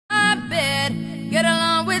get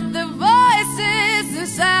along with the voices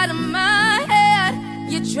inside of my head.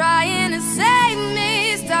 You're trying to save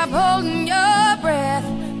me, stop holding your breath.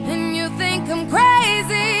 And you think I'm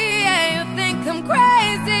crazy, yeah, you think I'm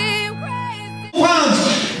crazy. Hands,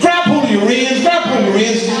 grab hold of your reins, grab hold of your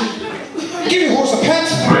reins. Give your horse a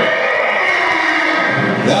pet.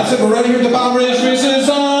 That's it, we're ready here at the Banbridge races.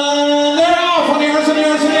 They're off on the ears, on the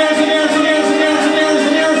ears, on the ears, on the ears, on the ears, on the ears, on the ears,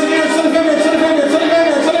 on the ears, on the ears, on the fingers, on the fingers, on the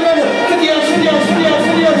fingers, on the fingers. Get the ears, get the ears, get the ears,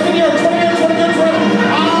 get the ears, get the ears, 20 ears, 20 ears, 20 ears.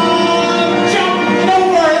 Jump, and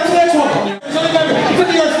over, that's the next one. On the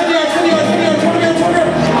ears, on the fingers, get the ears, get the ears, get the ears, get the ears, 20 ears, 20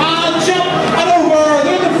 ears. Jump, and over.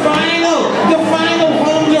 They're the final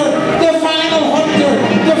 100, the final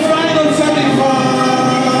 100, the final 75.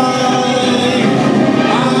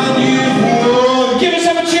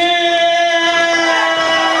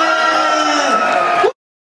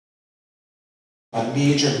 A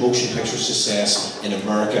major motion picture success in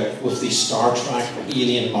America with the Star Trek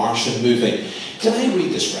Alien Martian movie. Did I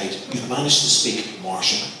read this right? You've managed to speak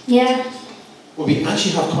Martian. Yeah. Well, we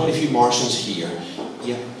actually have quite a few Martians here.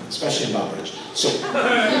 Yeah, especially in Banbridge. So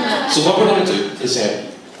what we're going to do is,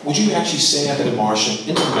 would you actually say a bit of Martian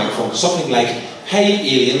into the microphone? Something like, hey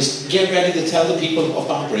aliens, get ready to tell the people of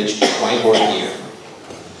Banbridge why we're here.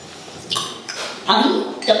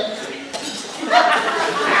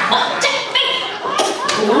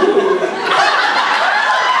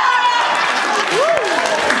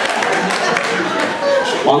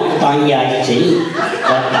 Quán toàn giờ chỉ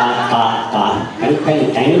cảnh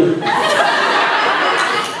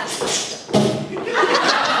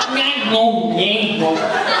ngang ngùng nhẹ ngùng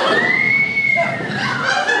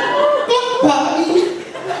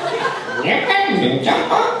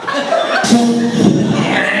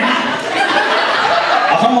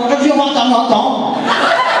không một cái chưa quan tâm hả con?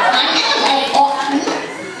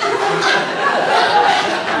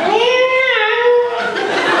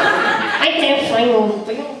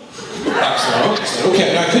 Excellent.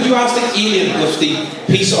 Okay, now could you ask the alien with the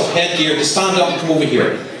piece of headgear to stand up and come over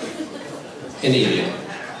here? An alien.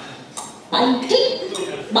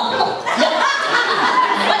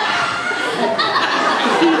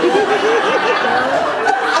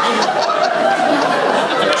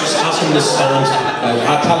 Just ask him to stand.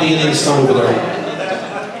 I'll tell the alien to stand over there.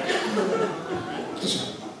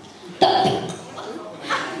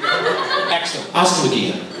 Excellent. Ask him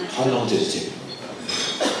again. How long did it take?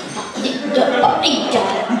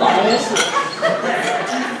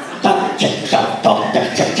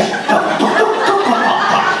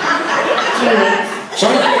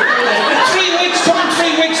 Sorry? 3 weeks, took him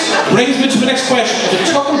 3 weeks. Brings me to the next question. If it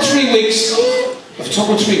took him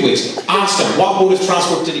 3 weeks, ask him, what mode of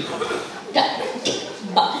transport did he come?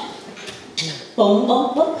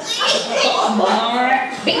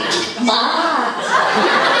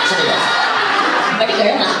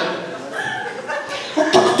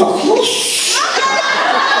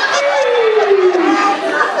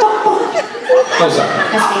 How's that?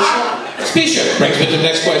 Spaceship brings me to the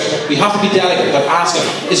next question. We have to be delicate, but ask him,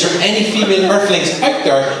 is there any female earthlings out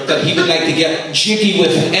there that he would like to get jiggy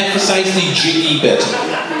with? Emphasize the jiggy bit.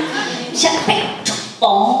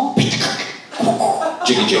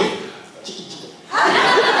 Jiggy jiggy.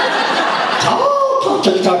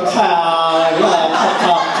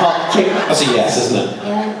 That's a yes, isn't it?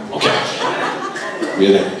 Yeah. Okay.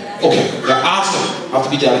 Really? Okay. Now ask him. I have to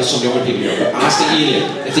be delicate to some younger people here, but ask the alien.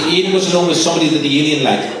 If the alien was alone with somebody that the alien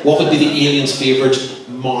liked, what would be the alien's favourite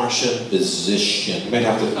Martian position? You might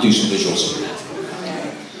have to do some visuals.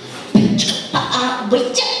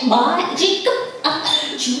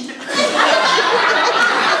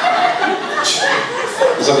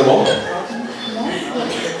 Is that the one?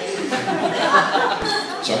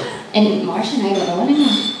 Sorry? In Martian, I don't know anymore.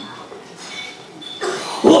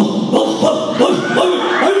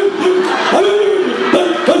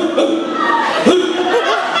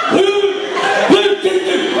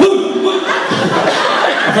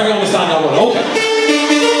 I think I understand that one. Okay.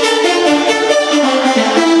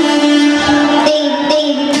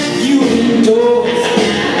 You indoors.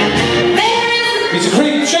 He's a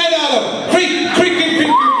creep. Shout at him. Creep, creep, creep,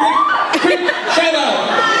 creep, creep, creep. Shout at him.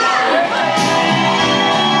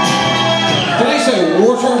 Did I say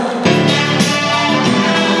water?